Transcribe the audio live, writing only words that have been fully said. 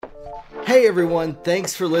Hey everyone,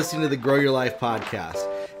 thanks for listening to the Grow Your Life podcast.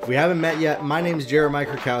 If we haven't met yet, my name is Jeremiah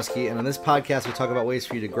Krakowski, and on this podcast we talk about ways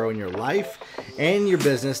for you to grow in your life and your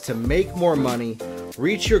business to make more money,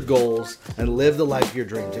 reach your goals, and live the life of your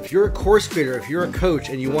dreams. If you're a course creator, if you're a coach,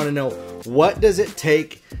 and you want to know what does it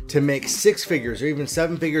take to make 6 figures or even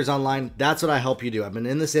 7 figures online, that's what I help you do. I've been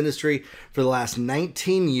in this industry for the last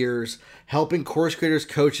 19 years, helping course creators,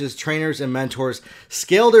 coaches, trainers, and mentors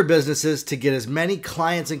scale their businesses to get as many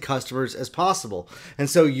clients and customers as possible. And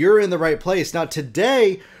so you're in the right place. Now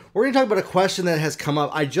today, we're going to talk about a question that has come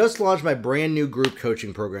up. I just launched my brand new group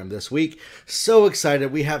coaching program this week. So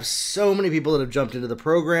excited. We have so many people that have jumped into the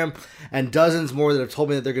program and dozens more that have told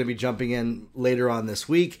me that they're going to be jumping in later on this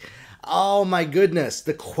week. Oh my goodness.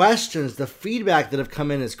 The questions, the feedback that have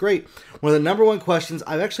come in is great. One of the number one questions,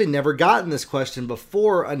 I've actually never gotten this question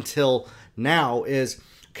before until now is,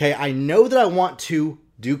 okay, I know that I want to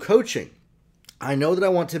do coaching. I know that I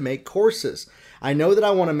want to make courses. I know that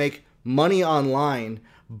I want to make money online,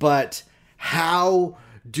 but how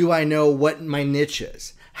do I know what my niche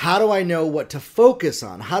is? How do I know what to focus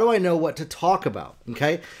on? How do I know what to talk about?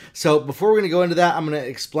 Okay, so before we're going to go into that, I'm going to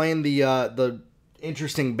explain the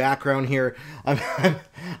interesting background here.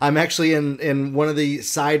 I'm actually in one of the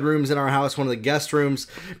side rooms in our house, one of the guest rooms,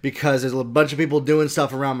 because there's a bunch of people doing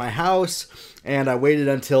stuff around my house, and I waited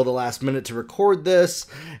until the last minute to record this,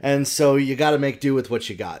 and so you got to make do with what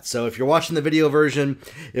you got. So if you're watching the video version,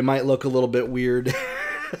 it might look a little bit weird.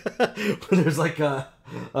 There's like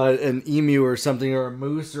an emu or something, or a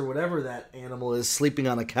moose or whatever that animal is, sleeping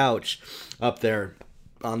on a couch up there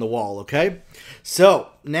on the wall, okay? So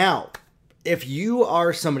now, if you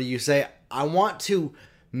are somebody, you say, I want to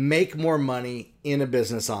make more money in a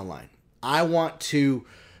business online. I want to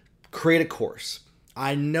create a course.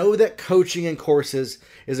 I know that coaching and courses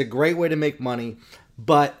is a great way to make money,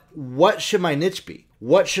 but what should my niche be?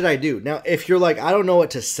 What should I do? Now, if you're like, I don't know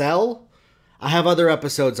what to sell, I have other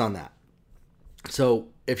episodes on that. So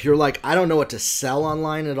if you're like, I don't know what to sell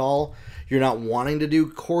online at all, you're not wanting to do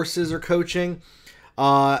courses or coaching,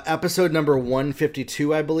 episode number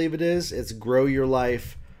 152, I believe it is. It's Grow Your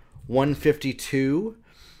Life 152.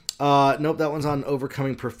 Nope, that one's on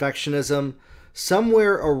overcoming perfectionism.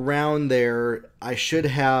 Somewhere around there, I should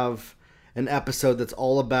have an episode that's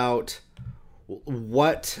all about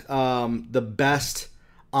what the best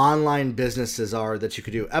online businesses are that you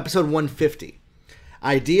could do. Episode 150.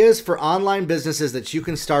 Ideas for online businesses that you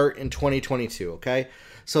can start in 2022, okay?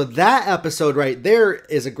 So that episode right there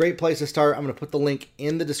is a great place to start. I'm going to put the link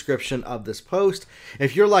in the description of this post.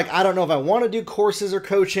 If you're like, I don't know if I want to do courses or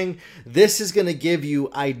coaching, this is going to give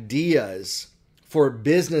you ideas for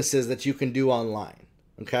businesses that you can do online,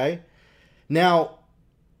 okay? Now,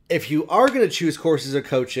 if you are going to choose courses or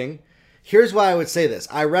coaching, here's why I would say this.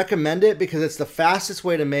 I recommend it because it's the fastest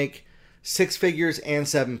way to make 6 figures and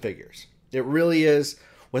 7 figures. It really is,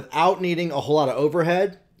 without needing a whole lot of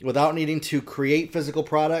overhead, without needing to create physical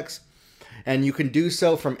products, and you can do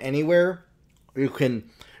so from anywhere. You can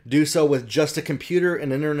do so with just a computer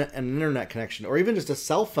and an internet connection, or even just a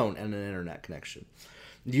cell phone and an internet connection.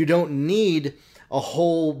 You don't need a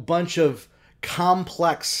whole bunch of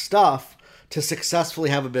complex stuff to successfully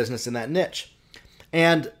have a business in that niche.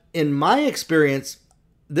 And in my experience,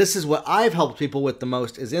 this is what I've helped people with the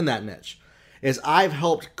most, is in that niche, is I've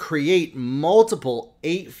helped create multiple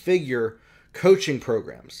 8-figure coaching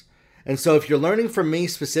programs. And so if you're learning from me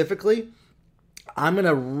specifically, I'm going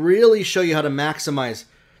to really show you how to maximize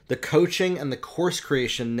the coaching and the course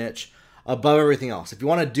creation niche above everything else. If you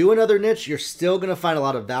want to do another niche, you're still going to find a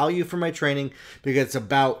lot of value from my training because it's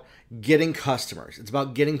about getting customers. It's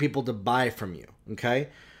about getting people to buy from you, okay?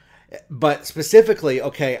 But specifically,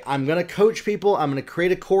 okay, I'm going to coach people. I'm going to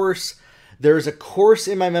create a course. There's a course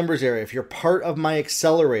in my members area. If you're part of my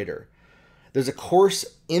accelerator, there's a course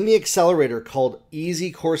in the accelerator called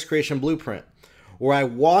Easy Course Creation Blueprint, where I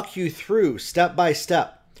walk you through step by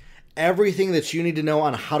step everything that you need to know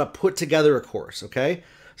on how to put together a course, okay?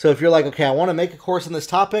 So if you're like, okay, I want to make a course on this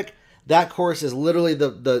topic, that course is literally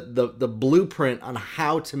the blueprint on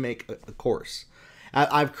how to make a course.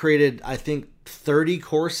 I've created, I think, 30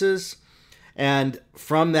 courses, and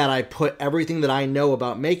from that, I put everything that I know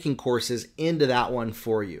about making courses into that one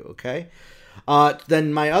for you, okay?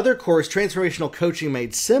 Then my other course, Transformational Coaching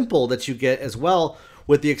Made Simple, that you get as well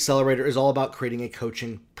with the Accelerator, is all about creating a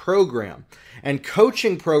coaching program. And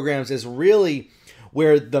coaching programs is really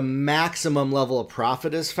where the maximum level of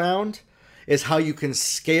profit is found, is how you can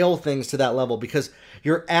scale things to that level, because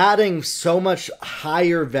you're adding so much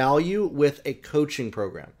higher value with a coaching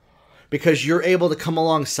program. because you're able to come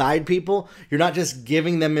alongside people. You're not just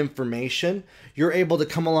giving them information. You're able to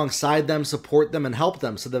come alongside them, support them, and help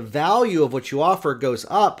them. So the value of what you offer goes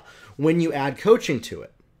up when you add coaching to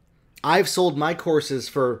it. I've sold my courses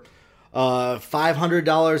for $500,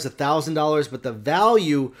 $1,000, but the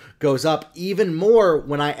value goes up even more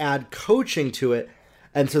when I add coaching to it.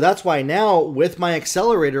 And so that's why now with my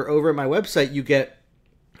accelerator over at my website, you get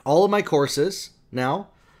all of my courses now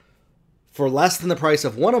for less than the price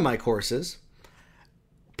of one of my courses,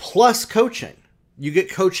 plus coaching. You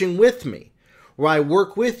get coaching with me, where I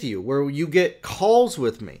work with you, where you get calls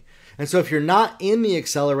with me. And so if you're not in the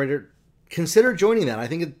accelerator, consider joining that. I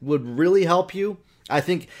think it would really help you. I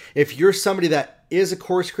think if you're somebody that is a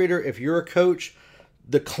course creator, if you're a coach,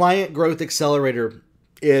 the Client Growth Accelerator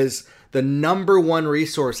is the number one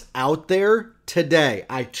resource out there today.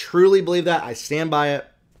 I truly believe that. I stand by it.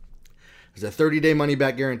 There's a 30-day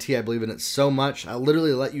money-back guarantee. I believe in it so much. I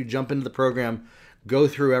literally let you jump into the program, go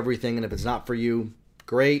through everything, and if it's not for you,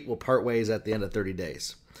 great. We'll part ways at the end of 30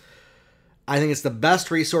 days. I think it's the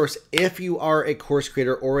best resource if you are a course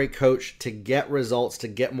creator or a coach to get results, to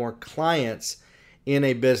get more clients in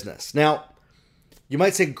a business. Now, you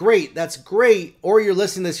might say, great, that's great. Or you're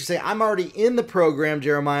listening to this, you say, I'm already in the program,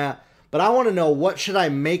 Jeremiah, but I want to know, what should I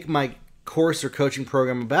make my course or coaching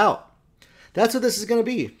program about? That's what this is going to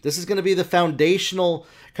be. This is going to be the foundational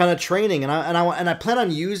kind of training. And I plan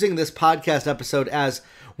on using this podcast episode as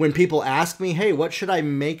when people ask me, hey, what should I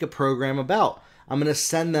make a program about? I'm going to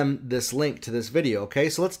send them this link to this video. Okay,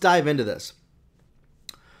 so let's dive into this.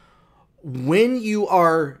 When you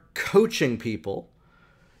are coaching people,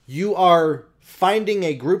 you are finding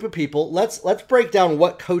a group of people. Let's break down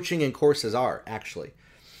what coaching and courses are, actually.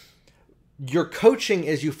 Your coaching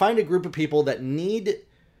is you find a group of people that need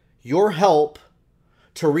your help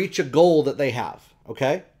to reach a goal that they have,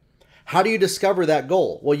 okay? How do you discover that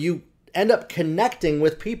goal? Well, you end up connecting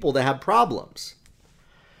with people that have problems.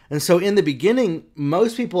 And so in the beginning,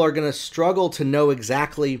 most people are going to struggle to know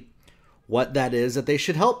exactly what that is that they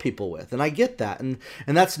should help people with. And I get that. And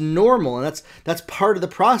that's normal. And that's part of the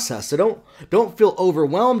process. So don't feel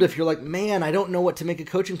overwhelmed if you're like, man, I don't know what to make a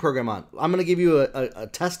coaching program on. I'm going to give you a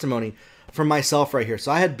testimony from myself right here.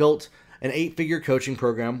 So I had built an 8-figure coaching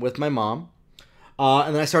program with my mom.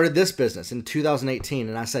 And then I started this business in 2018.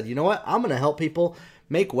 And I said, you know what? I'm going to help people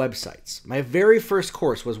make websites. My very first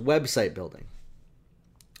course was website building.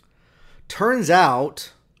 Turns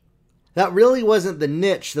out that really wasn't the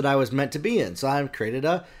niche that I was meant to be in. So I created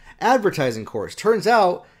a advertising course. Turns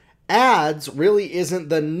out ads really isn't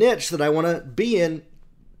the niche that I want to be in.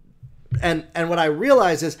 And what I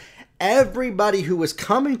realized is everybody who was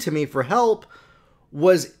coming to me for help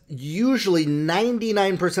was usually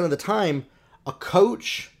 99% of the time a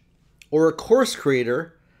coach or a course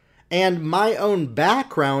creator, and my own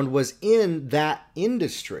background was in that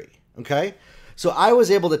industry, okay? So I was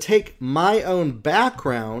able to take my own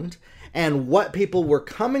background and what people were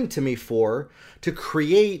coming to me for to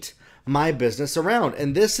create my business around.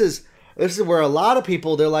 And this is where a lot of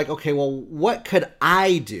people, they're like, okay, well, what could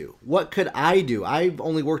I do? What could I do? I've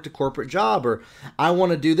only worked a corporate job, or I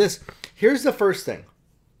want to do this. Here's the first thing.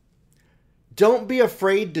 Don't be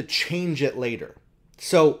afraid to change it later.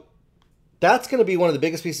 So that's going to be one of the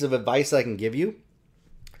biggest pieces of advice I can give you,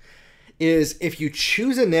 is if you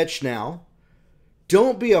choose a niche now,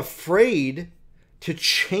 don't be afraid to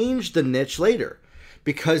change the niche later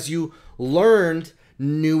because you learned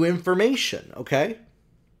new information, okay?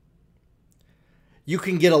 You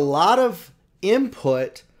can get a lot of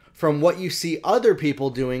input from what you see other people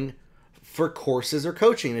doing for courses or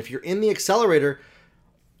coaching. And if you're in the accelerator,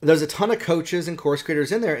 there's a ton of coaches and course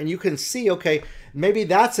creators in there, and you can see, okay, maybe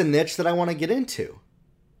that's a niche that I want to get into.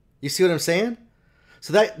 You see what I'm saying?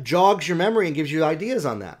 So that jogs your memory and gives you ideas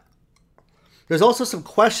on that. There's also some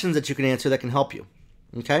questions that you can answer that can help you,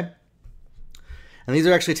 okay? And these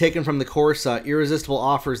are actually taken from the course, Irresistible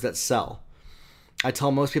Offers That Sell. I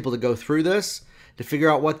tell most people to go through this to figure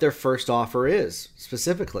out what their first offer is,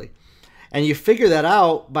 specifically. And you figure that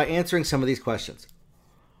out by answering some of these questions.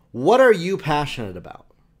 What are you passionate about?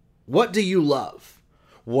 What do you love?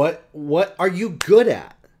 What are you good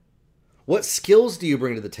at? What skills do you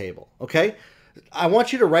bring to the table? Okay? I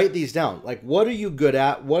want you to write these down. Like, what are you good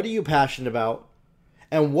at? What are you passionate about?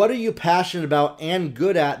 And what are you passionate about and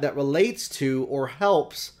good at that relates to or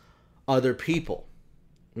helps other people?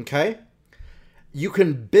 Okay? You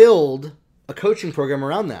can build a coaching program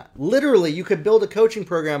around that. Literally, you could build a coaching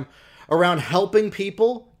program around helping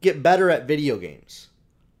people get better at video games,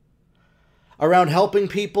 around helping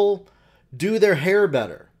people do their hair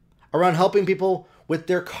better, around helping people with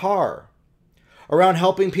their car, around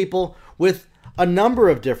helping people with a number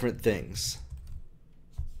of different things.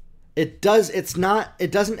 It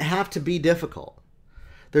doesn't have to be difficult.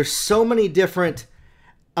 There's so many different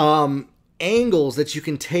angles that you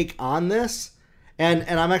can take on this. And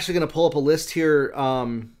I'm actually going to pull up a list here.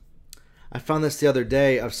 I found this the other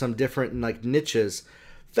day of some different like niches: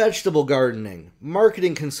 vegetable gardening,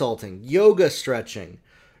 marketing consulting, yoga stretching,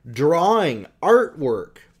 drawing,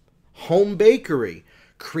 artwork, home bakery,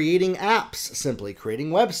 creating apps, simply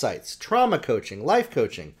creating websites, trauma coaching, life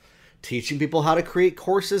coaching, teaching people how to create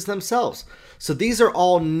courses themselves. So these are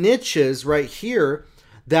all niches right here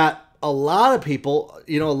that a lot of people,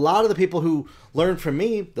 a lot of the people who learn from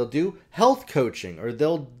me, they'll do health coaching, or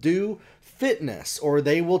they'll do fitness, or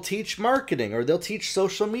they will teach marketing, or they'll teach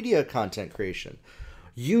social media content creation.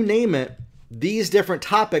 You name it, these different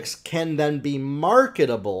topics can then be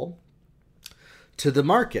marketable to the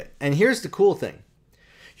market. And here's the cool thing.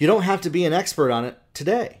 You don't have to be an expert on it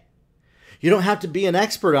today. You don't have to be an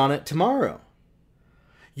expert on it tomorrow.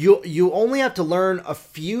 You only have to learn a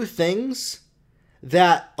few things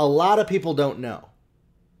that a lot of people don't know.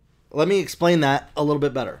 Let me explain that a little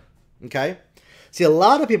bit better. Okay? See, a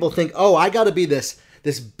lot of people think, oh, I got to be this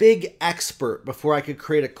big expert before I could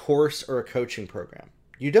create a course or a coaching program.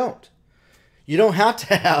 You don't. You don't have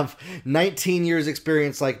to have 19 years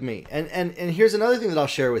experience like me. And here's another thing that I'll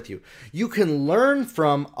share with you. You can learn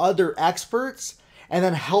from other experts and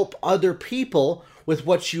then help other people with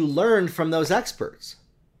what you learned from those experts.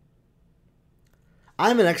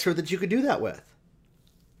 I'm an expert that you could do that with.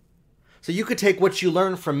 So you could take what you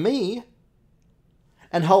learned from me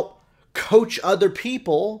and help coach other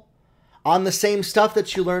people on the same stuff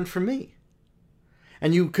that you learned from me.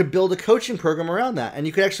 And you could build a coaching program around that. And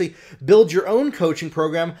you could actually build your own coaching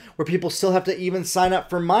program where people still have to even sign up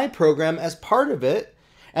for my program as part of it.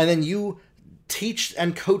 And then you teach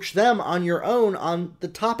and coach them on your own on the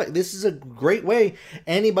topic. This is a great way.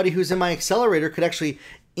 Anybody who's in my accelerator could actually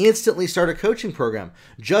instantly start a coaching program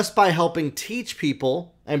just by helping teach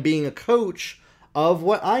people and being a coach of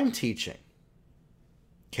what I'm teaching.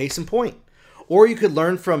 Case in point. Or you could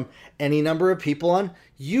learn from any number of people on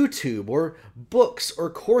YouTube or books or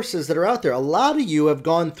courses that are out there. A lot of you have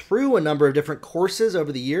gone through a number of different courses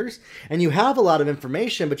over the years and you have a lot of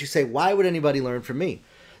information, but you say, why would anybody learn from me?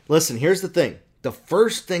 Listen, here's the thing. The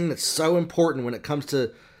first thing that's so important when it comes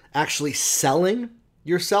to actually selling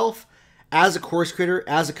yourself as a course creator,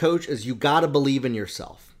 as a coach, is you got to believe in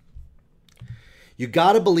yourself. You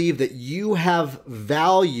got to believe that you have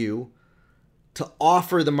value to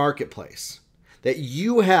offer the marketplace, that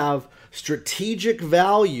you have strategic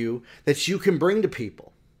value that you can bring to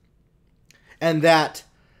people, and that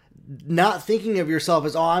not thinking of yourself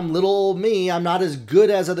as, oh, I'm little old me, I'm not as good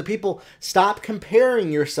as other people. Stop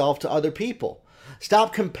comparing yourself to other people.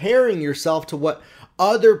 Stop comparing yourself to what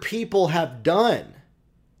other people have done.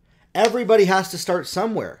 Everybody has to start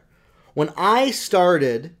somewhere. When I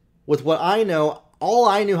started with what I know, all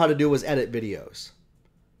I knew how to do was edit videos.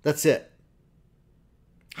 That's it.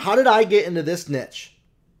 How did I get into this niche?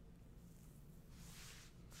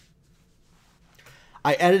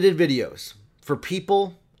 I edited videos for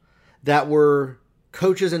people that were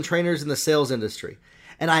coaches and trainers in the sales industry.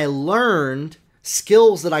 And I learned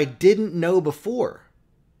skills that I didn't know before.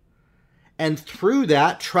 And through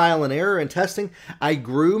that trial and error and testing, I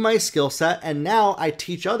grew my skill set. And now I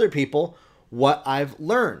teach other people what I've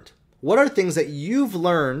learned. What are things that you've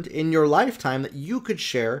learned in your lifetime that you could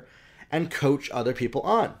share and coach other people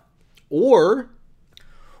on? Or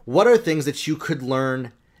what are things that you could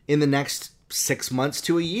learn in the next 6 months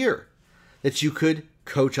to a year that you could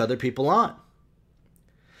coach other people on?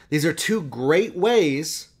 These are two great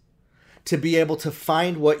ways to be able to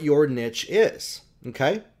find what your niche is,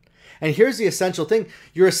 okay? And here's the essential thing.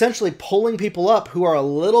 You're essentially pulling people up who are a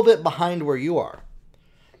little bit behind where you are.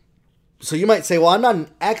 So you might say, well, I'm not an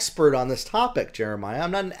expert on this topic, Jeremiah.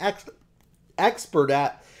 I'm not an expert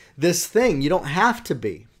at this thing. You don't have to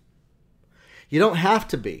be. You don't have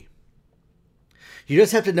to be. You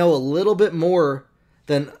just have to know a little bit more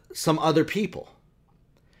than some other people.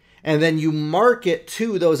 And then you market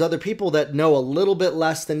to those other people that know a little bit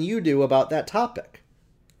less than you do about that topic.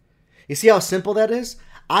 You see how simple that is?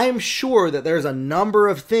 I'm sure that there's a number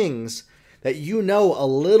of things that you know a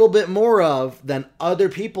little bit more of than other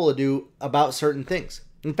people do about certain things.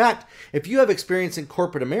 In fact, if you have experience in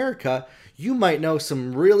corporate America, you might know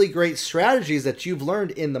some really great strategies that you've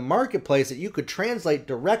learned in the marketplace that you could translate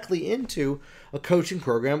directly into a coaching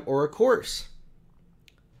program or a course.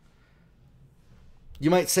 You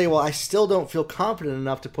might say, well, I still don't feel confident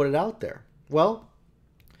enough to put it out there. Well,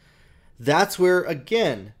 that's where,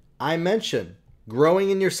 again, I mention growing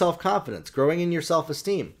in your self-confidence, growing in your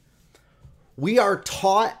self-esteem. We are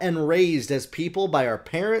taught and raised as people by our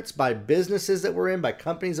parents, by businesses that we're in, by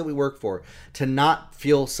companies that we work for, to not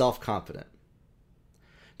feel self-confident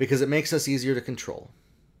because it makes us easier to control.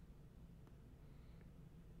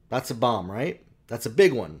 That's a bomb, right? That's a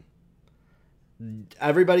big one.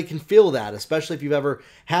 Everybody can feel that, especially if you've ever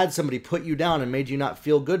had somebody put you down and made you not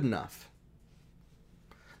feel good enough.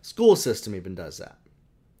 School system even does that.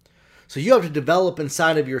 So you have to develop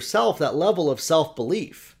inside of yourself that level of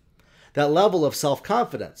self-belief, that level of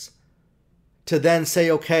self-confidence, to then say,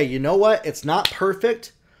 okay, you know what? It's not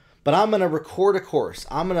perfect, but I'm going to record a course.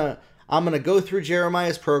 I'm going to go through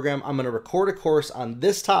Jeremiah's program. I'm going to record a course on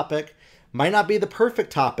this topic. Might not be the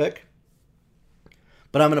perfect topic,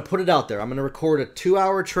 but I'm going to put it out there. I'm going to record a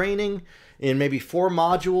 2-hour training in maybe 4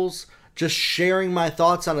 modules, just sharing my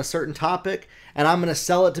thoughts on a certain topic, and I'm going to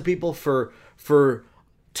sell it to people for $200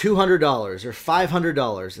 or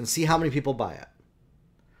 $500 and see how many people buy it.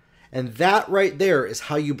 And that right there is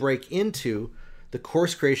how you break into the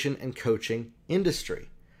course creation and coaching industry.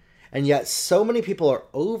 And yet so many people are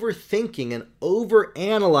overthinking and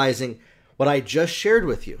overanalyzing what I just shared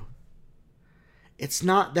with you. It's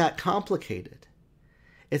not that complicated.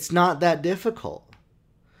 It's not that difficult.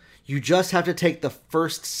 You just have to take the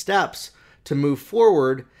first steps to move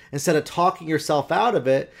forward instead of talking yourself out of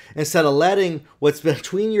it, instead of letting what's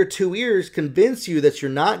between your 2 ears convince you that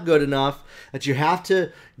you're not good enough, that you have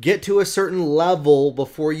to get to a certain level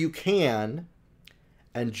before you can,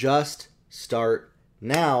 and just start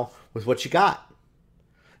now with what you got.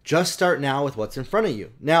 Just start now with what's in front of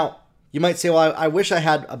you. Now, you might say, well, I wish I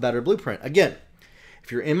had a better blueprint. Again,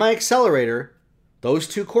 if you're in my accelerator, those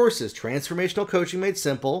 2 courses, Transformational Coaching Made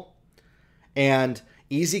Simple and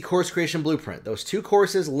Easy Course Creation Blueprint, those 2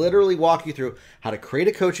 courses literally walk you through how to create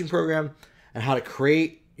a coaching program and how to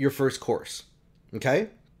create your first course. Okay?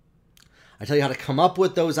 I tell you how to come up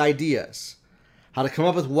with those ideas, how to come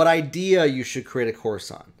up with what idea you should create a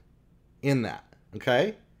course on in that.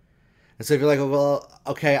 Okay? And so if you're like, well,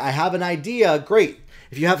 okay, I have an idea, great.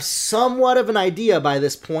 If you have somewhat of an idea by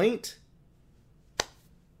this point,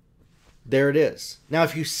 there it is. Now,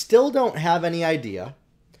 if you still don't have any idea,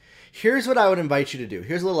 here's what I would invite you to do.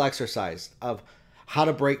 Here's a little exercise of how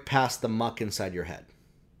to break past the muck inside your head.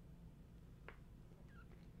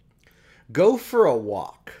 Go for a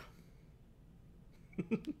walk.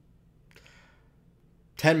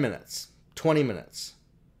 10 minutes, 20 minutes.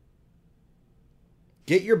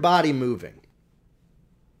 Get your body moving.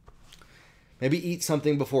 Maybe eat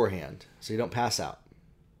something beforehand so you don't pass out.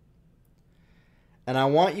 And I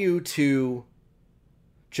want you to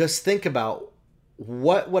just think about,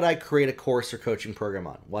 what would I create a course or coaching program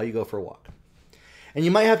on while you go for a walk? And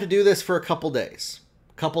you might have to do this for a couple days,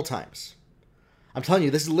 a couple times. I'm telling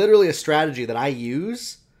you, this is literally a strategy that I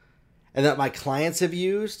use and that my clients have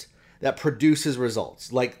used that produces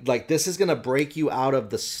results. Like this is going to break you out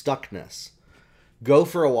of the stuckness. Go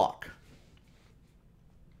for a walk.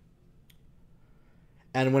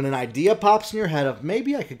 And when an idea pops in your head of,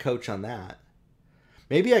 maybe I could coach on that,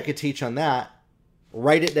 maybe I could teach on that,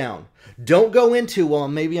 write it down. Don't go into, well,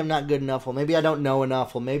 maybe I'm not good enough. Well, maybe I don't know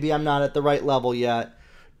enough. Well, maybe I'm not at the right level yet.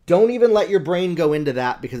 Don't even let your brain go into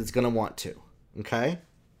that because it's going to want to. Okay?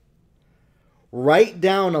 Write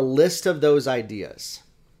down a list of those ideas.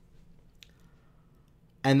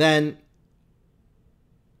 And then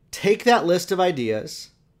take that list of ideas,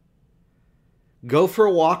 go for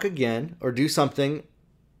a walk again or do something,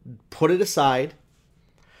 put it aside,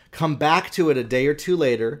 come back to it a day or two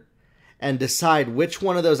later, and decide which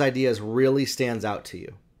one of those ideas really stands out to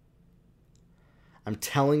you. I'm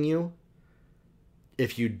telling you,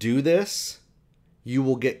 if you do this, you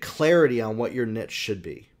will get clarity on what your niche should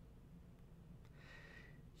be.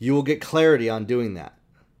 You will get clarity on doing that.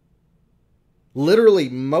 Literally,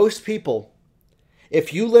 most people,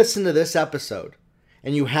 if you listen to this episode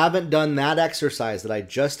and you haven't done that exercise that I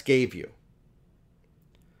just gave you,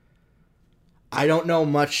 I don't know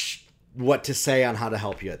much what to say on how to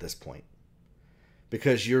help you at this point.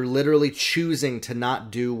 Because you're literally choosing to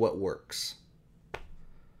not do what works.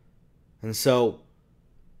 And so,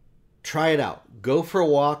 try it out. Go for a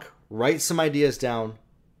walk. Write some ideas down.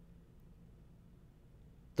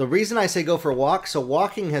 The reason I say go for a walk, so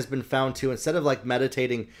walking has been found to, instead of like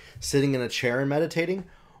meditating, sitting in a chair and meditating,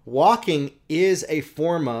 walking is a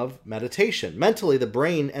form of meditation. Mentally, the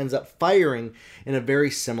brain ends up firing in a very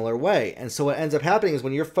similar way. And so what ends up happening is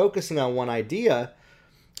when you're focusing on one idea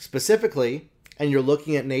specifically, and you're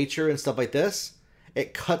looking at nature and stuff like this,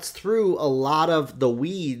 it cuts through a lot of the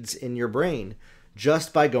weeds in your brain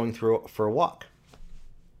just by going through for a walk.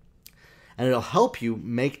 And it'll help you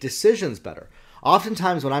make decisions better.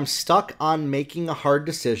 Oftentimes when I'm stuck on making a hard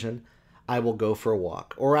decision, I will go for a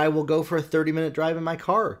walk, or I will go for a 30-minute drive in my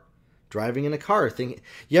car, driving in a car.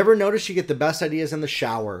 You ever notice you get the best ideas in the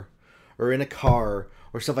shower or in a car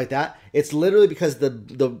or stuff like that? It's literally because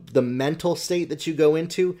the mental state that you go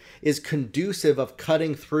into is conducive of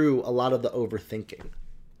cutting through a lot of the overthinking.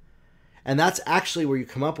 And that's actually where you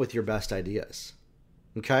come up with your best ideas.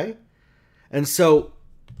 Okay? And so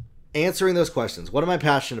answering those questions, what am I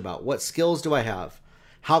passionate about? What skills do I have?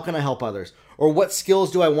 How can I help others? Or what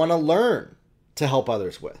skills do I want to learn to help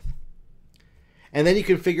others with? And then you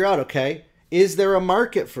can figure out, okay, is there a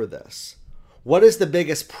market for this? What is the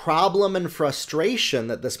biggest problem and frustration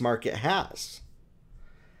that this market has?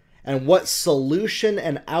 And what solution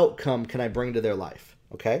and outcome can I bring to their life?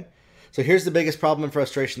 Okay? So here's the biggest problem and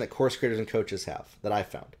frustration that course creators and coaches have that I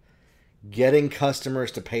found. Getting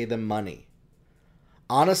customers to pay them money.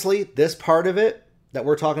 Honestly, this part of it that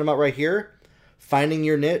we're talking about right here, finding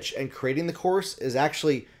your niche and creating the course, is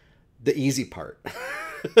actually the easy part.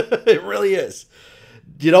 It really is.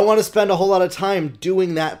 You don't want to spend a whole lot of time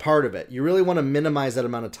doing that part of it. You really want to minimize that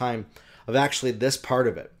amount of time of actually this part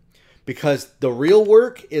of it, because the real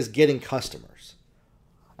work is getting customers.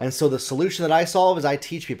 And so the solution that I solve is I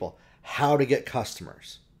teach people how to get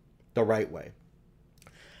customers the right way,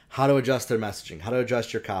 how to adjust their messaging, how to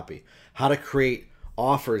adjust your copy, how to create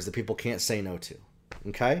offers that people can't say no to.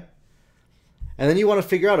 Okay? And then you want to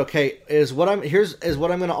figure out, okay, is what I'm going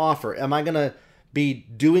to offer. Am I going to be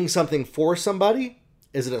doing something for somebody?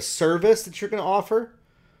 Is it a service that you're going to offer?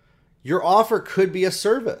 Your offer could be a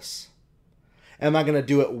service. Am I going to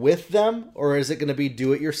do it with them, or is it going to be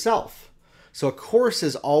do it yourself? So a course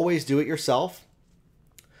is always do it yourself.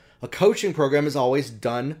 A coaching program is always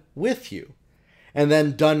done with you. And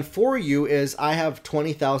then done for you is I have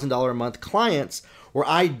 $20,000 a month clients where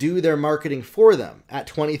I do their marketing for them at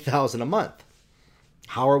 $20,000 a month.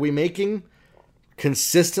 How are we making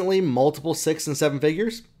consistently multiple 6 and 7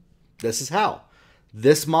 figures? This is how.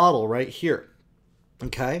 This model right here.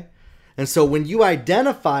 Okay? And so when you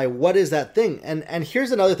identify what is that thing, and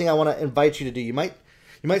here's another thing I want to invite you to do. You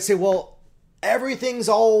might say, well, everything's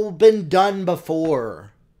all been done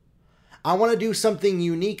before. I want to do something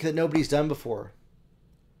unique that nobody's done before.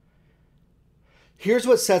 Here's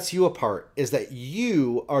what sets you apart is that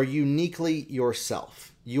you are uniquely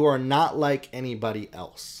yourself. You are not like anybody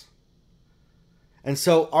else. And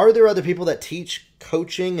so are there other people that teach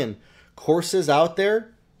coaching and courses out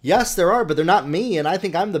there? Yes, there are, but they're not me, and I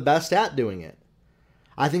think I'm the best at doing it.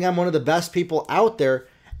 I think I'm one of the best people out there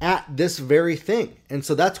at this very thing. And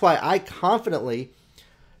so that's why I confidently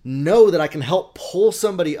know that I can help pull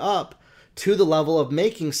somebody up to the level of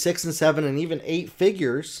making 6 and 7 and even 8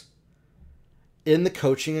 figures in the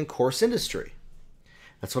coaching and course industry.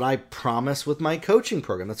 That's what I promise with my coaching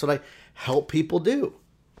program. That's what I help people do.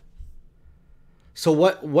 So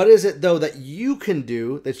what is it, though, that you can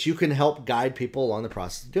do that you can help guide people along the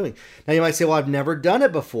process of doing? Now, you might say, well, I've never done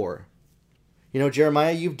it before. You know,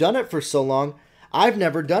 Jeremiah, you've done it for so long. I've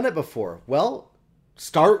never done it before. Well,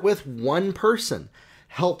 start with one person.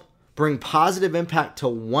 Help bring positive impact to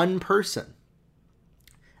one person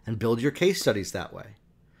and build your case studies that way.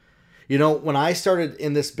 You know, when I started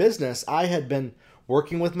in this business, I had been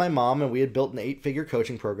working with my mom and we had built an 8-figure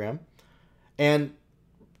coaching program. And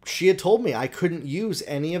she had told me I couldn't use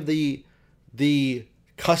any of the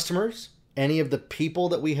customers, any of the people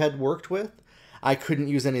that we had worked with. I couldn't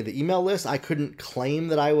use any of the email lists. I couldn't claim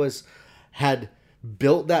that I had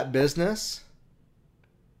built that business.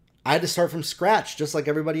 I had to start from scratch, just like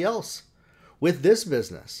everybody else, with this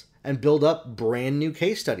business and build up brand new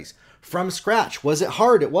case studies from scratch. Was it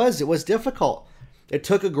hard? It was. It was difficult. It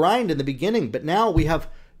took a grind in the beginning, but now we have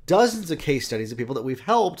dozens of case studies of people that we've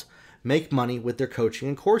helped make money with their coaching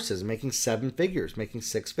and courses, making 7 figures, making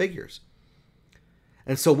 6 figures.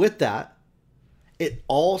 And so with that, it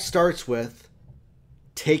all starts with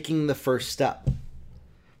taking the first step.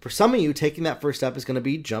 For some of you, taking that first step is going to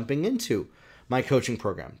be jumping into my coaching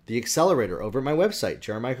program, the Accelerator, over at my website,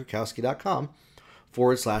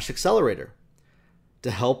 jeremiahkrakowski.com/accelerator, to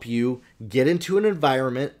help you get into an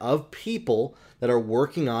environment of people that are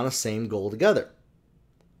working on a same goal together.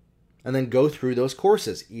 And then go through those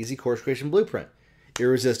courses: Easy Course Creation Blueprint,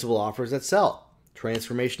 Irresistible Offers That Sell,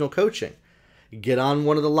 Transformational Coaching. Get on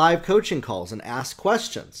one of the live coaching calls and ask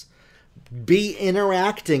questions. Be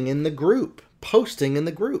interacting in the group, posting in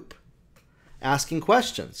the group, asking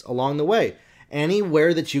questions along the way.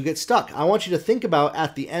 Anywhere that you get stuck, I want you to think about,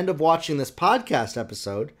 at the end of watching this podcast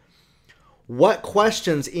episode, what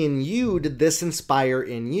questions in you did this inspire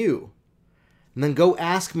in you? And then go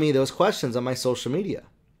ask me those questions on my social media,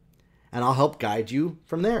 and I'll help guide you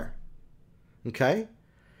from there. Okay?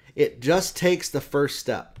 It just takes the first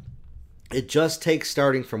step. It just takes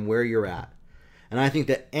starting from where you're at. And I think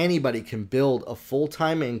that anybody can build a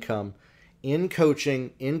full-time income in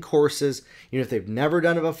coaching, in courses, if they've never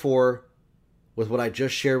done it before, with what I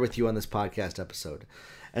just shared with you on this podcast episode.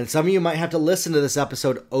 And some of you might have to listen to this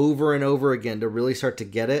episode over and over again to really start to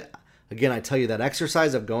get it. Again, I tell you that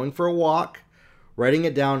exercise of going for a walk, writing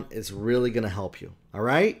it down is really going to help you. All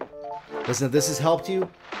right? Listen, if this has helped you,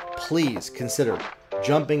 please consider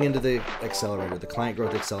jumping into the accelerator, the Client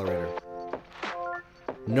Growth Accelerator.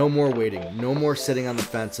 No more waiting. No more sitting on the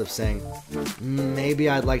fence of saying, maybe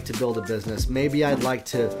I'd like to build a business. Maybe I'd like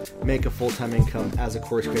to make a full-time income as a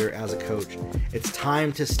course creator, as a coach. It's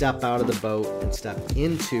time to step out of the boat and step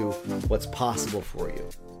into what's possible for you.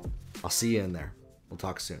 I'll see you in there. We'll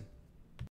talk soon.